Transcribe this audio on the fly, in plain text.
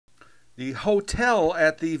The hotel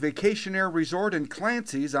at the Vacationaire Resort and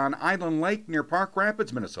Clancy's on Island Lake near Park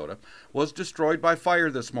Rapids, Minnesota, was destroyed by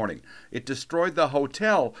fire this morning. It destroyed the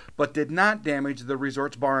hotel, but did not damage the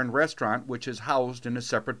resort's bar and restaurant, which is housed in a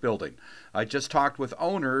separate building. I just talked with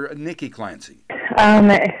owner Nikki Clancy.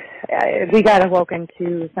 We got awoken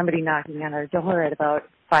to somebody knocking on our door at about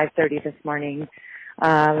 5:30 this morning.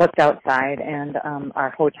 Looked outside, and our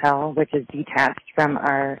hotel, which is detached from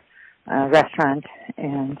our restaurant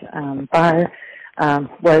and bar,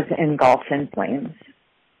 was engulfed in flames.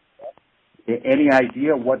 Any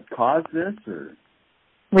idea what caused this? Or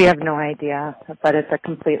We have no idea, but it's a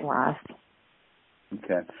complete loss.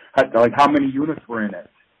 okay, how many units were in it?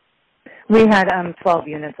 We had 12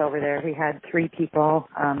 units over there. We had 3 people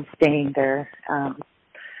staying there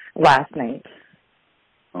last night.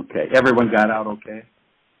 Okay, everyone got out okay?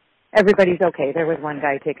 Everybody's okay. There was one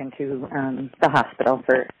guy taken to the hospital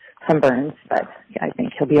for some burns, but I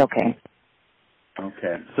think he'll be okay.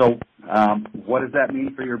 Okay, so what does that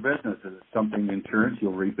mean for your business? Is it something insurance?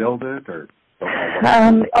 You'll rebuild it, or?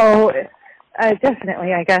 Definitely.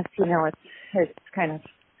 I guess it's kind of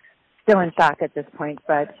still in shock at this point,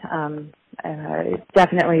 but it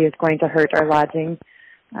definitely is going to hurt our lodging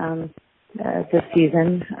this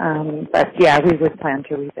season. But yeah, we would plan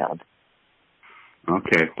to rebuild.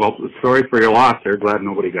 Okay. Well, sorry for your loss there. Glad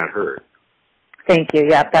nobody got hurt. Thank you.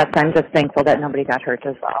 Yeah, I'm just thankful that nobody got hurt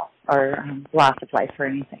as well, or loss of life or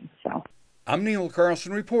anything. So. I'm Neil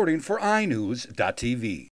Carlson reporting for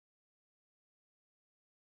iNews.TV.